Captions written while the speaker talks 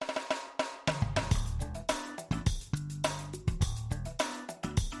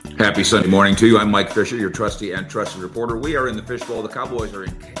Happy Sunday morning to you. I'm Mike Fisher, your trusty and trusted reporter. We are in the fishbowl. The Cowboys are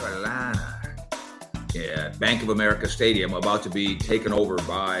in Carolina at Bank of America Stadium, about to be taken over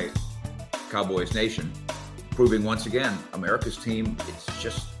by Cowboys Nation, proving once again America's team. It's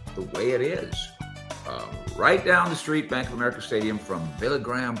just the way it is. Right down the street, Bank of America Stadium from Billy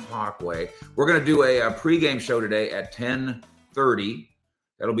Graham Parkway. We're going to do a pregame show today at 10:30.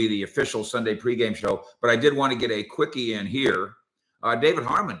 That'll be the official Sunday pregame show. But I did want to get a quickie in here. David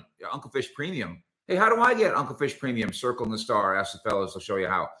Harmon, Uncle Fish Premium. Hey, how do I get Uncle Fish Premium? Circle in the star. Ask the fellows. I'll show you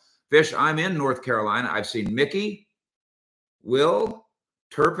how. Fish, I'm in North Carolina. I've seen Mickey, Will,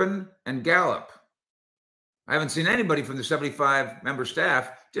 Turpin, and Gallup. I haven't seen anybody from the 75-member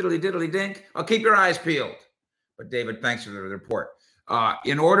staff. Diddly dink. I'll keep your eyes peeled. But David, thanks for the report.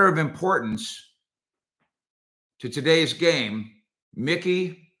 In order of importance to today's game,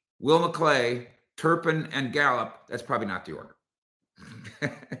 Mickey, Will McClay, Turpin, and Gallup. That's probably not the order.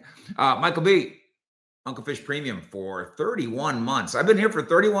 Michael B., Uncle Fish Premium for 31 months. I've been here for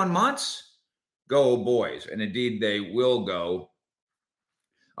 31 months. Go boys. And indeed, they will go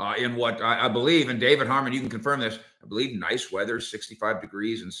in what I believe, and David Harmon, you can confirm this, I believe nice weather, 65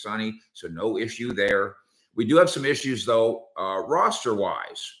 degrees and sunny, so no issue there. We do have some issues, though,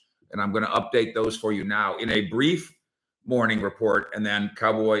 roster-wise, and I'm going to update those for you now in a brief morning report, and then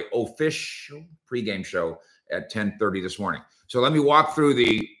Cowboy official pregame show at 10:30 this morning. So let me walk through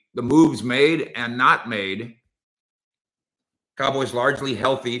the moves made and not made. Cowboys largely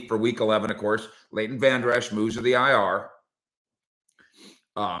healthy for Week 11, of course. Leighton Vander Esch moves to the IR.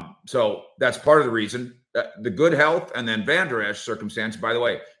 So that's part of the reason. The good health and then Vander Esch circumstance, by the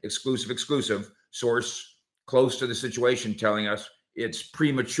way, exclusive source close to the situation telling us it's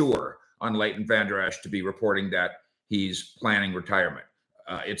premature on Leighton Vander Esch to be reporting that he's planning retirement.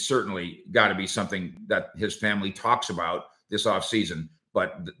 It's certainly got to be something that his family talks about this offseason,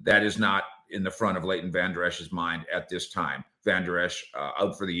 but that is not in the front of Leighton Vander Esch's mind at this time. Vander Esch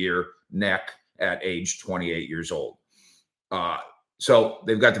out for the year, neck at age 28 years old. So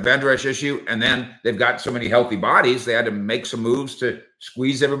they've got the Vander Esch issue, and then they've got so many healthy bodies, they had to make some moves to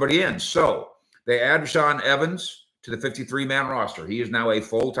squeeze everybody in. So they add Rashaan Evans to the 53-man roster. He is now a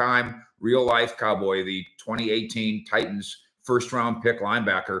full-time, real-life Cowboy, the 2018 Titans first-round pick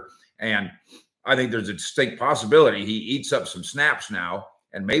linebacker. And I think there's a distinct possibility he eats up some snaps now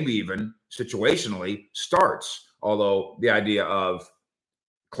and maybe even situationally starts, although the idea of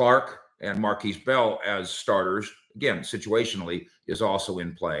Clark and Marquise Bell as starters, again, situationally, is also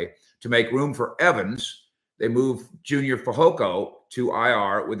in play. To make room for Evans, they move Junior Fehoko to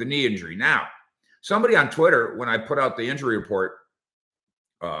IR with a knee injury. Now, somebody on Twitter, when I put out the injury report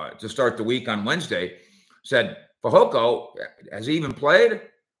to start the week on Wednesday, said, Fehoko, has he even played?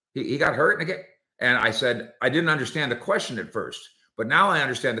 He got hurt again? And I said, I didn't understand the question at first, but now I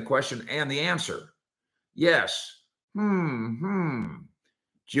understand the question and the answer. Yes. Junior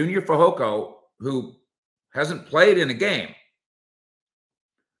Fehoko, who hasn't played in a game,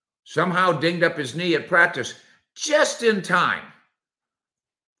 somehow dinged up his knee at practice just in time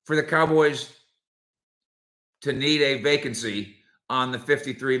for the Cowboys to need a vacancy on the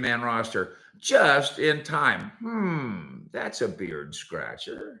 53-man roster. Just in time. That's a beard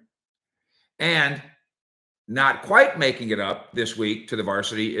scratcher. And not quite making it up this week to the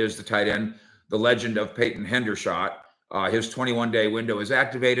varsity is the tight end, the legend of Peyton Hendershot. His 21-day window is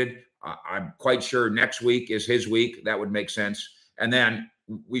activated. I'm quite sure next week is his week. That would make sense. And then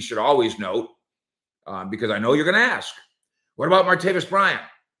we should always note, because I know you're going to ask, what about Martavis Bryant?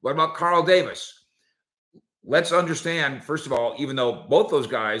 What about Carl Davis? Let's understand, first of all, even though both those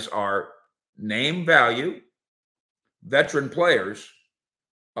guys are name value, veteran players,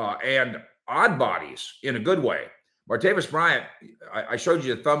 and odd bodies in a good way. Martavis Bryant, I showed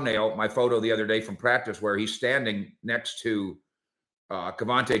you the thumbnail, my photo the other day from practice where he's standing next to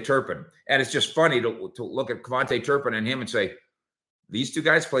Kevontae Turpin. And it's just funny to look at Kevontae Turpin and him and say, these two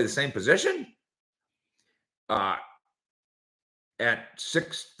guys play the same position? At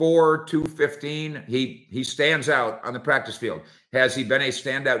 6'4", 215, he stands out on the practice field. Has he been a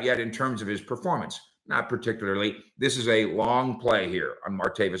standout yet in terms of his performance? Not particularly. This is a long play here on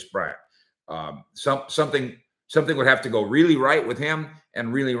Martavis Bryant. Something would have to go really right with him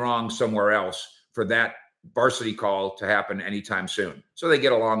and really wrong somewhere else for that varsity call to happen anytime soon. So they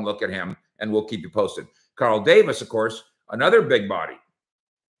get a long look at him, and we'll keep you posted. Carl Davis, of course, another big body,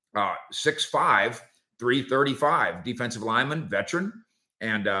 6'5", 335, defensive lineman, veteran,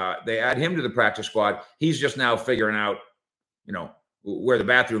 and they add him to the practice squad. He's just now figuring out, where the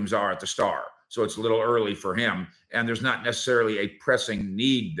bathrooms are at the Star. So it's a little early for him, and there's not necessarily a pressing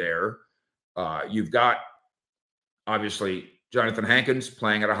need there. You've got, obviously, Jonathan Hankins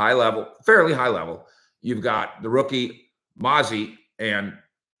playing at a high level, fairly high level. You've got the rookie Mozzie, and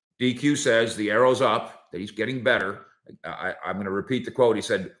DQ says the arrow's up, that he's getting better. I'm going to repeat the quote. He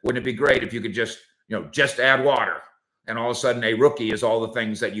said, wouldn't it be great if you could just add water? And all of a sudden a rookie is all the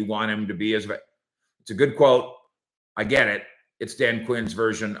things that you want him to be. It's a good quote. I get it. It's Dan Quinn's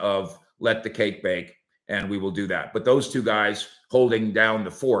version of let the cake bake, and we will do that. But those two guys holding down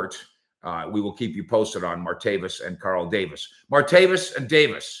the fort, we will keep you posted on Martavis and Carl Davis. Martavis and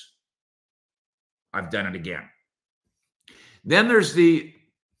Davis. I've done it again. Then there's the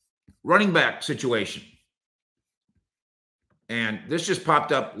running back situation. And this just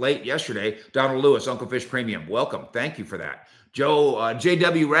popped up late yesterday. Donald Lewis, Uncle Fish Premium. Welcome. Thank you for that. Joe,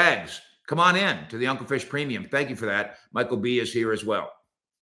 JW Rags, come on in to the Uncle Fish Premium. Thank you for that. Michael B is here as well.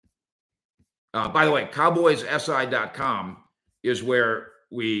 By the way, cowboyssi.com is where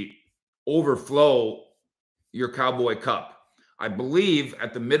we overflow your Cowboy Cup. I believe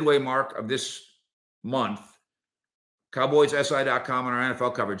at the midway mark of this month, cowboyssi.com and our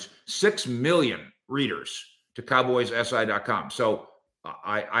NFL coverage, 6 million readers to cowboyssi.com. So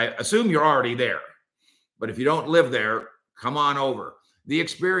I assume you're already there. But if you don't live there, come on over. The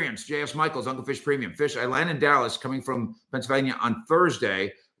Experience, J.S. Michaels, Uncle Fish Premium. Fish, I land in Dallas coming from Pennsylvania on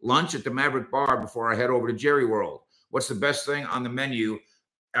Thursday. Lunch at the Maverick Bar before I head over to Jerry World. What's the best thing on the menu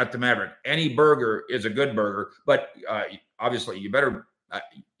at the Maverick? Any burger is a good burger, but obviously you better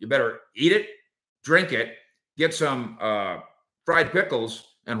eat it, drink it, get some fried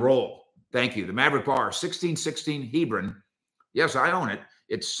pickles, and roll. Thank you. The Maverick Bar, 1616 Hebron. Yes, I own it.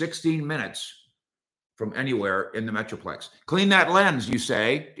 It's 16 minutes from anywhere in the Metroplex. Clean that lens, you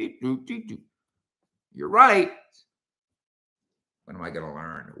say. You're right. When am I going to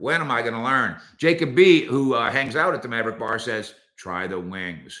learn? When am I going to learn? Jacob B., who hangs out at the Maverick Bar, says, try the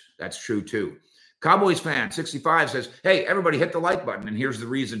wings. That's true, too. Cowboys fan 65 says, hey, everybody hit the like button, and here's the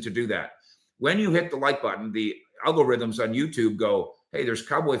reason to do that. When you hit the like button, the algorithms on YouTube go, hey, there's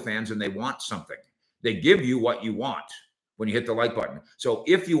Cowboy fans, and they want something. They give you what you want when you hit the like button. So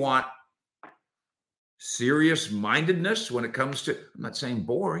if you want serious-mindedness when it comes to, I'm not saying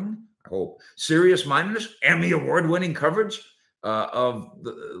boring, I hope, serious-mindedness, Emmy award-winning coverage of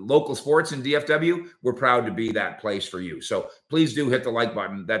the local sports in DFW, we're proud to be that place for you. So please do hit the like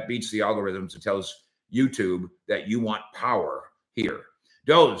button. That beats the algorithms. It tells YouTube that you want power here.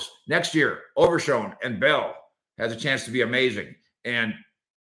 Doze, next year, Overshown and Bell has a chance to be amazing. And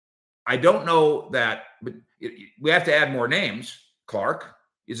I don't know that, but we have to add more names. Clark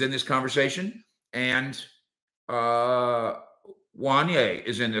is in this conversation, and Wanye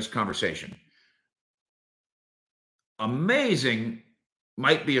is in this conversation. Amazing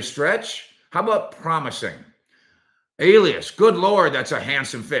might be a stretch. How about promising? Alias, good Lord, that's a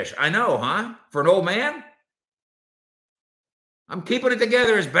handsome fish. I know, huh? For an old man? I'm keeping it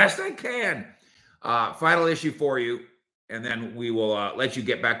together as best I can. Final issue for you, and then we will let you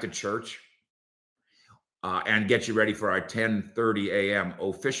get back to church and get you ready for our 10:30 a.m.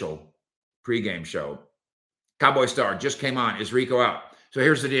 official pregame show. Cowboy Star just came on. Is Rico out? So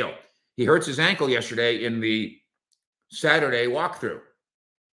here's the deal. He hurts his ankle yesterday in the Saturday walkthrough.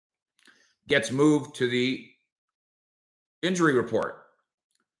 Gets moved to the injury report.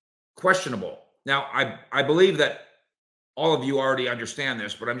 Questionable. Now, I believe that all of you already understand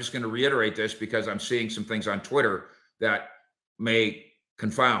this, but I'm just going to reiterate this because I'm seeing some things on Twitter that may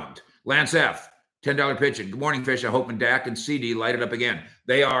confound. Lance F., $10 pitching. Good morning, Fish. I hope Dak and CD light it up again.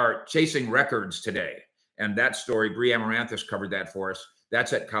 They are chasing records today. And that story, Bree Amaranthus covered that for us.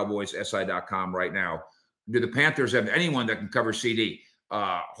 That's at cowboyssi.com right now. Do the Panthers have anyone that can cover CD?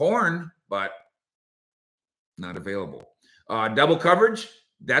 Horn, but not available. Double coverage,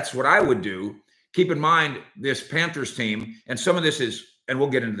 that's what I would do. Keep in mind this Panthers team, and some of this is, and we'll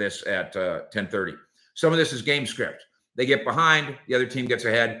get into this at 10:30. Some of this is game script. They get behind, the other team gets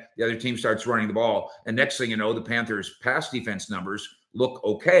ahead, the other team starts running the ball, and next thing you know, the Panthers' pass defense numbers look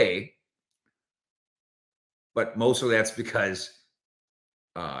okay, but most of that's because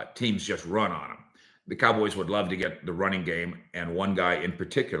teams just run on them. The Cowboys would love to get the running game and one guy in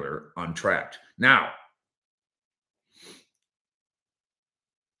particular untracked. Now,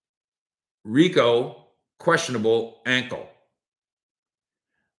 Rico, questionable ankle.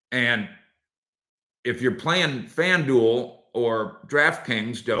 And if you're playing FanDuel or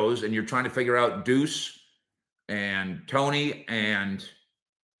DraftKings, Doze, and you're trying to figure out Deuce and Tony and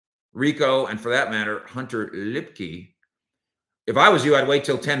Rico, and for that matter, Hunter Lipke, if I was you, I'd wait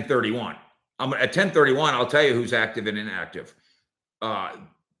till 10:31. At 10:31, I'll tell you who's active and inactive.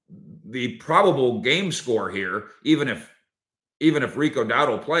 The probable game score here, even if Rico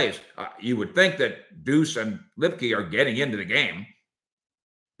Dowdle plays, you would think that Deuce and Lipke are getting into the game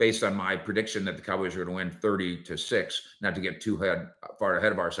based on my prediction that the Cowboys are going to win 30-6, not to get too far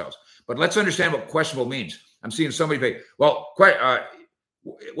ahead of ourselves. But let's understand what questionable means. I'm seeing somebody say, well,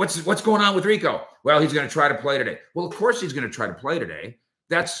 what's going on with Rico? Well, he's going to try to play today. Well, of course he's going to try to play today.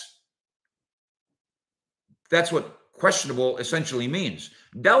 That's what questionable essentially means.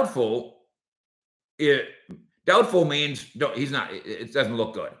 Doubtful means no, he's not. It doesn't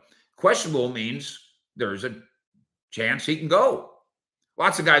look good. Questionable means there's a chance he can go.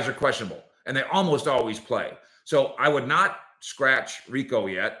 Lots of guys are questionable, and they almost always play. So I would not scratch Rico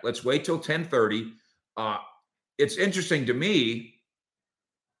yet. Let's wait till 10:30. It's interesting to me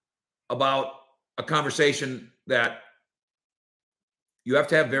about a conversation that you have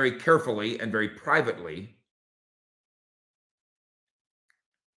to have very carefully and very privately.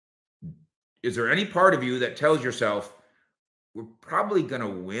 Is there any part of you that tells yourself, we're probably going to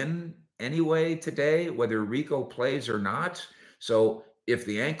win anyway today, whether Rico plays or not? So if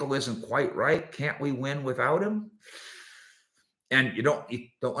the ankle isn't quite right, can't we win without him? And you don't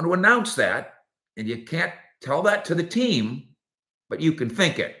want to announce that, and you can't tell that to the team, but you can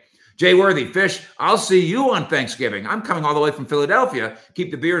think it. Jay Worthy, Fish, I'll see you on Thanksgiving. I'm coming all the way from Philadelphia. Keep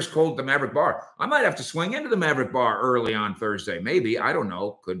the beers cold at the Maverick Bar. I might have to swing into the Maverick Bar early on Thursday. Maybe. I don't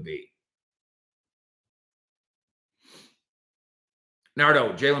know. Could be.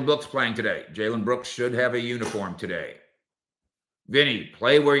 Nardo, Jalen Brooks playing today. Jalen Brooks should have a uniform today. Vinny,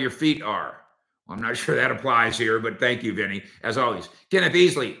 play where your feet are. Well, I'm not sure that applies here, but thank you, Vinny, as always. Kenneth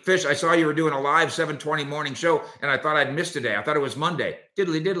Easley, Fish, I saw you were doing a live 7:20 morning show, and I thought I'd missed today. I thought it was Monday.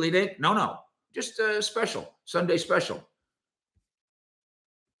 Diddly day. No. Just a special, Sunday special.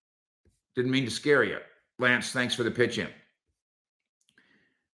 Didn't mean to scare you. Lance, thanks for the pitch in.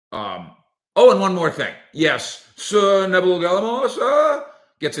 And one more thing. Yes, Sir Neville Gallimore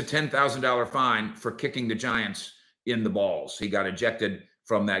gets a $10,000 fine for kicking the Giants in the balls. He got ejected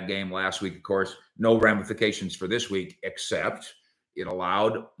from that game last week, of course. No ramifications for this week, except it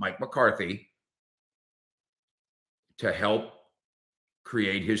allowed Mike McCarthy to help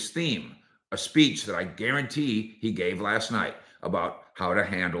create his theme, a speech that I guarantee he gave last night about how to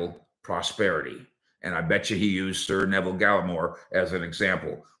handle prosperity. And I bet you he used Sir Neville Gallimore as an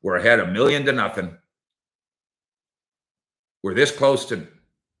example. We're ahead 1-0. We're this close to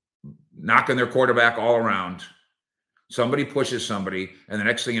knocking their quarterback all around. Somebody pushes somebody, and the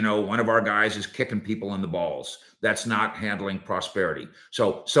next thing you know, one of our guys is kicking people in the balls. That's not handling prosperity.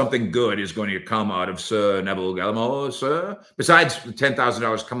 So something good is going to come out of Sir Neville Gallimore, sir. Besides the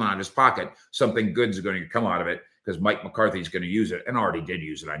 $10,000 coming out of his pocket, something good is going to come out of it because Mike McCarthy is going to use it, and already did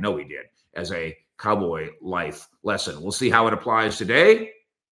use it. I know he did, as a Cowboy life lesson. We'll see how it applies today.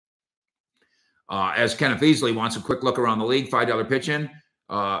 As Kenneth Easley wants a quick look around the league, $5 pitch in.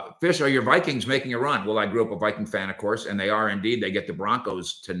 Fish, are your Vikings making a run? Well, I grew up a Viking fan, of course, and they are indeed. They get the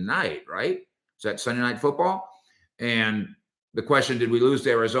Broncos tonight, right? Is that Sunday Night Football? And the question, did we lose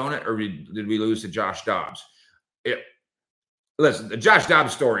to Arizona or did we lose to Josh Dobbs? Listen, the Josh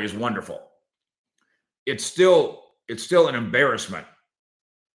Dobbs story is wonderful. It's still an embarrassment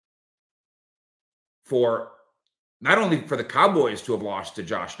for not only for the Cowboys to have lost to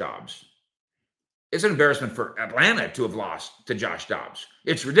Josh Dobbs. It's an embarrassment for Atlanta to have lost to Josh Dobbs.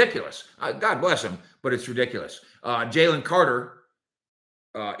 It's ridiculous. God bless him, but it's ridiculous. Jalen Carter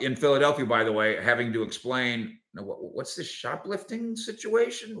in Philadelphia, by the way, having to explain, what's this shoplifting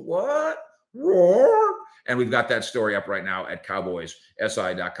situation? What? Roar? And we've got that story up right now at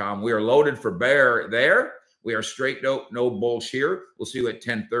cowboyssi.com. We are loaded for bear there. We are straight no bullshit here. We'll see you at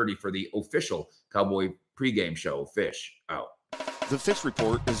 10:30 for the official Cowboy pregame show. Fish out. The Fish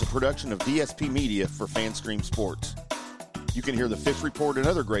Report is a production of DSP Media for FanScream Sports. You can hear the Fish Report and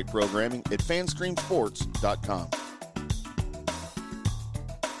other great programming at fanscreamsports.com.